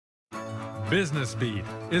Business Beat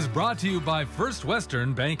is brought to you by First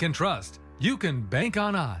Western Bank and Trust. You can bank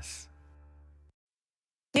on us.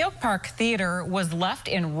 The Oak Park Theater was left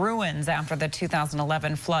in ruins after the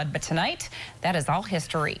 2011 flood, but tonight, that is all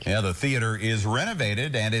history. Yeah, the theater is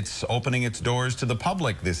renovated and it's opening its doors to the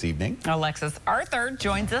public this evening. Alexis Arthur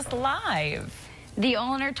joins us live. The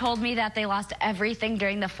owner told me that they lost everything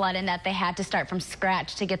during the flood and that they had to start from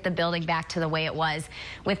scratch to get the building back to the way it was.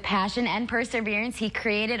 With passion and perseverance, he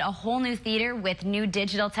created a whole new theater with new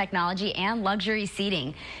digital technology and luxury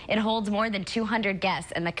seating. It holds more than 200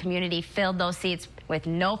 guests, and the community filled those seats with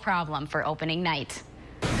no problem for opening night.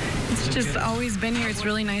 It's just always been here. It's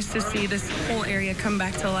really nice to see this whole area come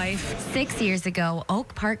back to life. 6 years ago,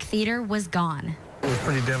 Oak Park Theater was gone. It was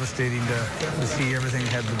pretty devastating to see everything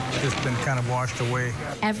had just been kind of washed away.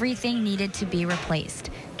 Everything needed to be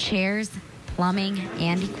replaced. Chairs, plumbing,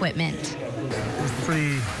 and equipment. It was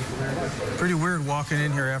pretty weird walking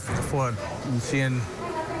in here after the flood and seeing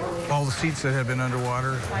all the seats that had been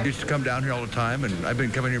underwater. I used to come down here all the time, and I've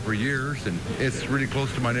been coming here for years, and it's really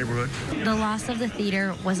close to my neighborhood. The loss of the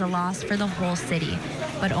theater was a loss for the whole city,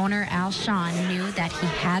 but owner Al Sean knew that he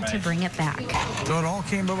had to bring it back. So it all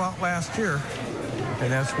came about last year,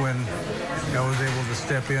 and that's when I was able to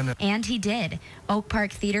step in. And he did. Oak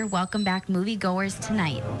Park Theater welcomed back moviegoers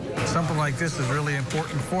tonight. Something like this is really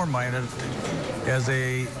important for mine as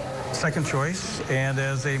a second choice and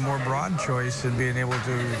as a more broad choice in being able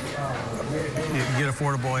to get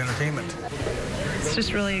affordable entertainment. It's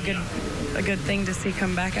just really a good thing to see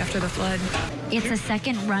come back after the flood. It's a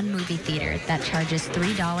second-run movie theater that charges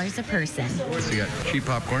 $3 a person. So you got cheap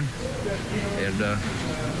popcorn, and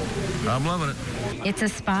I'm loving it. It's a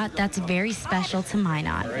spot that's very special to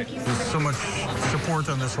Minot. There's so much support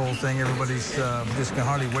on this whole thing. Everybody's just can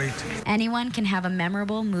hardly wait. Anyone can have a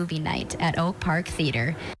memorable movie night at Oak Park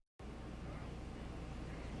Theater.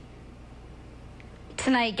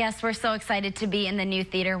 Tonight, guests were so excited to be in the new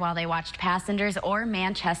theater while they watched Passengers or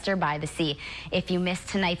Manchester by the Sea. If you missed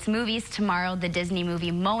tonight's movies, tomorrow the Disney movie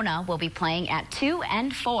Moana will be playing at 2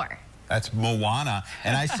 and 4. That's Moana,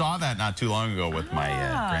 and I saw that not too long ago with my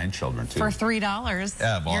grandchildren, too. For $3,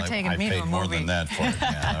 yeah, well, you're taking me to a movie. I paid more than that for it.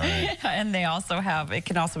 Yeah, all right. And they also have, it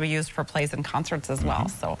can also be used for plays and concerts as well,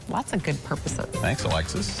 so lots of good purposes. Thanks,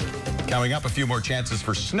 Alexis. Coming up, a few more chances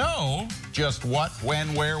for snow. Just what,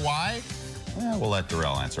 when, where, why? Well, we'll let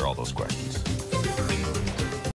Darrell answer all those questions.